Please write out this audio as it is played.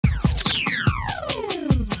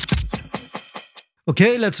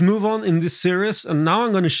Okay, let's move on in this series. And now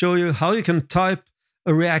I'm going to show you how you can type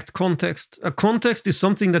a React context. A context is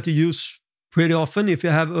something that you use pretty often if you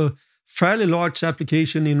have a fairly large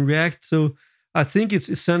application in React. So I think it's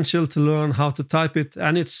essential to learn how to type it.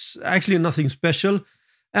 And it's actually nothing special.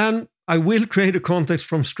 And I will create a context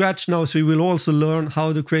from scratch now. So you will also learn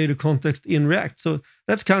how to create a context in React. So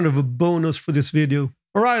that's kind of a bonus for this video.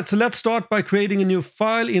 All right, so let's start by creating a new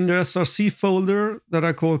file in the src folder that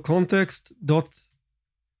I call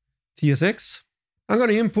context.tsx. I'm going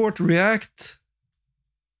to import React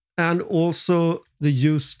and also the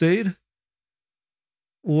use state.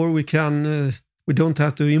 Or we don't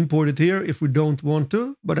have to import it here if we don't want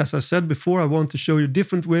to. But as I said before, I want to show you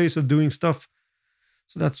different ways of doing stuff.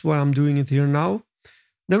 So that's why I'm doing it here now.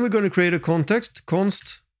 Then we're going to create a context,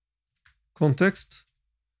 const context,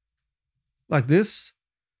 like this.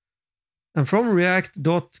 And from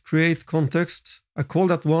react.createContext, I call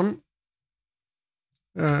that one.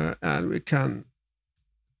 And we can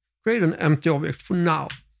create an empty object for now.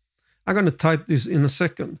 I'm going to type this in a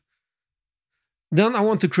second. Then I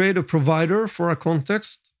want to create a provider for a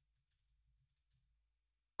context.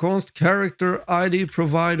 Const character ID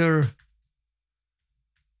provider.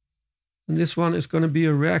 And this one is going to be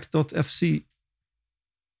a react.fc,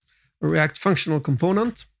 a React functional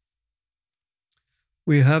component.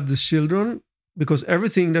 We have the children, because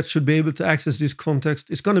everything that should be able to access this context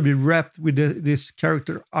is going to be wrapped with this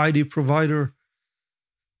character ID provider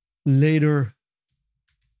later.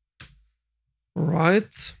 All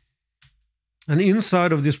right. And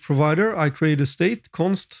inside of this provider, I create a state,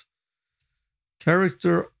 const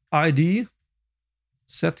character ID,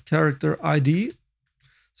 set character ID.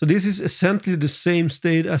 So this is essentially the same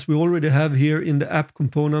state as we already have here in the app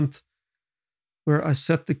component where I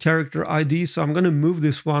set the character ID. So I'm going to move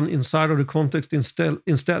this one inside of the context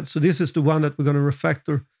instead. So this is the one that we're going to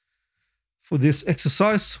refactor for this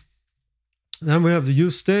exercise. Then we have the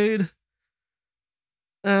use state.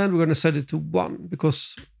 And we're going to set it to 1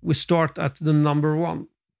 because we start at the number 1.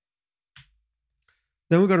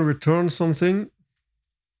 Then we're going to return something.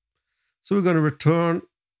 So we're going to return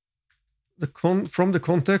from the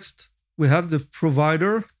context. We have the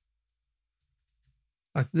provider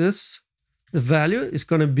like this. The value is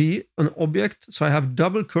going to be an object. So I have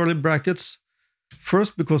double curly brackets.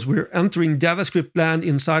 First, because we're entering JavaScript land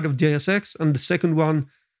inside of JSX. And the second one,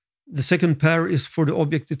 the second pair is for the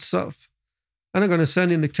object itself. And I'm going to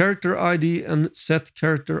send in the character ID and set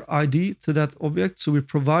character ID to that object. So we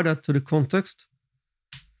provide that to the context.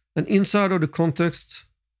 And inside of the context,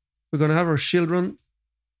 we're going to have our children.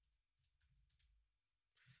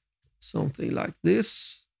 Something like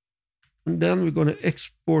this. And then we're going to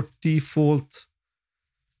export default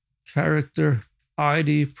character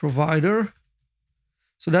ID provider.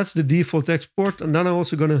 So that's the default export. And then I'm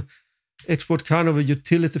also going to export kind of a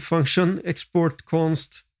utility function, export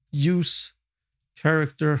const use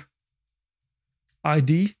character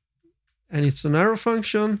ID, and it's an arrow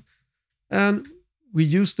function, and we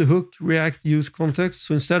use the hook React use context.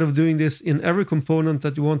 So instead of doing this in every component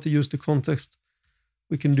that you want to use the context,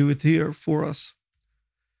 we can do it here for us.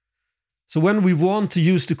 So when we want to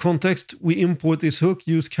use the context, we import this hook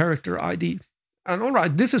use character ID. And all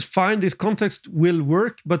right, this is fine. This context will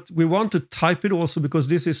work, but we want to type it also because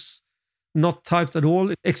this is not typed at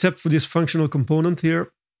all, except for this functional component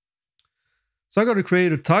here. So I'm going to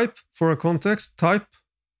create a type for a context, type,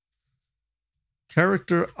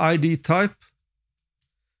 character ID type.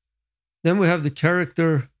 Then we have the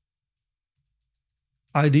character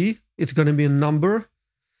ID. It's going to be a number.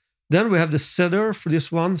 Then we have the setter for this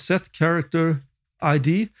one, set character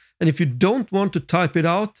ID. And if you don't want to type it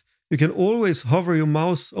out, you can always hover your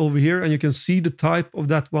mouse over here and you can see the type of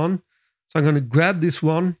that one. So I'm going to grab this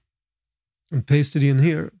one and paste it in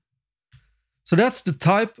here. So that's the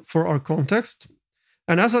type for our context.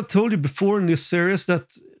 And as I told you before in this series,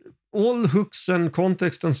 that all hooks and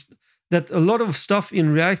context and that a lot of stuff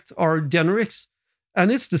in React are generics.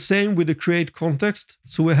 And it's the same with the create context.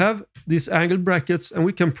 So we have these angle brackets and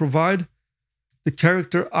we can provide the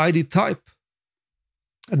character ID type.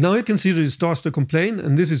 And now you can see that it starts to complain.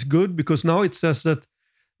 And this is good because now it says that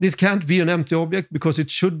this can't be an empty object because it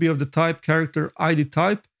should be of the type character ID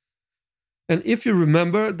type. And if you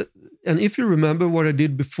remember what I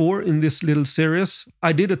did before in this little series,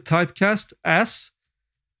 I did a typecast as,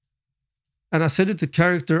 and I set it to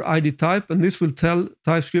character ID type, and this will tell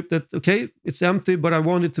Typescript that, okay, it's empty, but I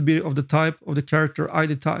want it to be of the type of the character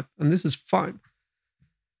ID type, and this is fine.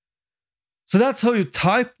 So that's how you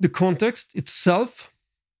type the context itself.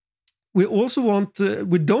 We also want,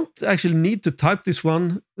 we don't actually need to type this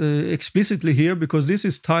one explicitly here because this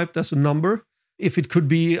is typed as a number. if it could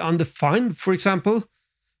be undefined, for example,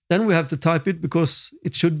 then we have to type it because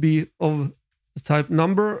it should be of the type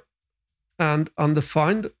number and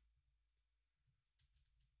undefined.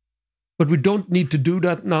 But we don't need to do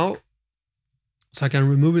that now. So I can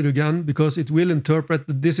remove it again because it will interpret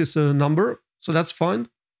that this is a number. So that's fine.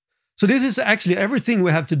 So this is actually everything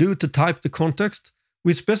we have to do to type the context.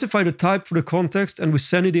 We specify the type for the context and we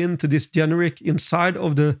send it into this generic inside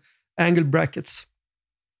of the angle brackets.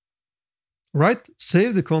 Right,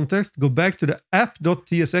 save the context, go back to the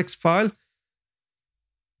app.tsx file.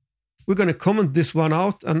 We're going to comment this one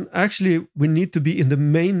out, and actually we need to be in the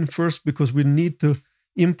main first because we need to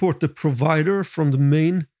import the provider from the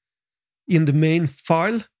main in the main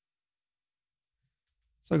file.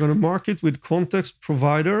 So I'm going to mark it with context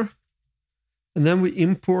provider, and then we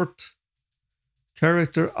import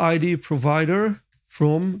character ID provider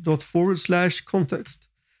from ./context.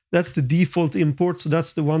 That's the default import, so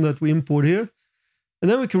that's the one that we import here.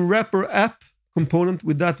 And then we can wrap our app component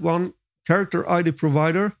with that one, character ID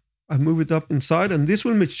provider. I move it up inside, and this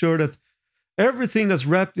will make sure that everything that's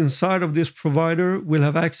wrapped inside of this provider will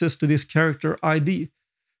have access to this character ID.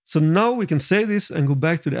 So now we can save this and go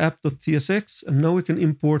back to the app.tsx, and now we can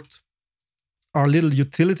import our little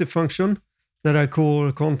utility function that I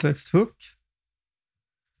call context hook.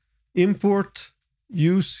 Import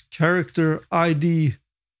use character ID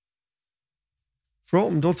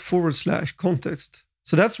from ./context.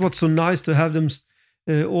 So that's what's so nice to have them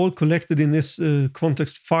all collected in this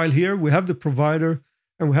context file here. We have the provider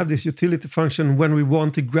and we have this utility function when we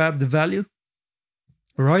want to grab the value.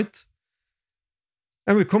 All right.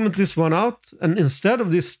 And we comment this one out. And instead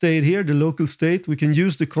of this state here, the local state, we can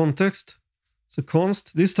use the context. So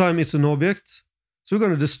const, this time it's an object. So we're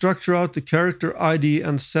going to destructure out the character ID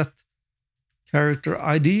and set character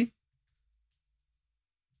ID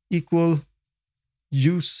equal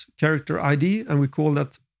use character ID, and we call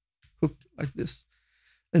that hook like this.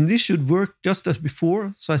 And this should work just as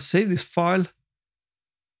before. So I save this file,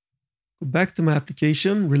 go back to my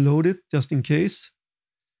application, reload it just in case.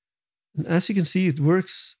 And as you can see, it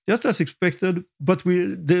works just as expected, but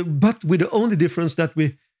with the only difference that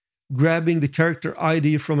we're grabbing the character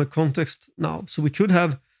ID from a context now. So we could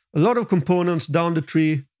have a lot of components down the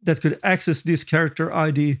tree that could access this character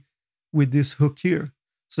ID with this hook here.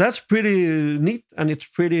 So that's pretty neat, and it's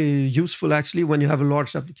pretty useful actually when you have a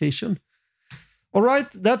large application. All right,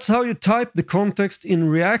 that's how you type the context in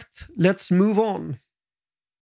React. Let's move on.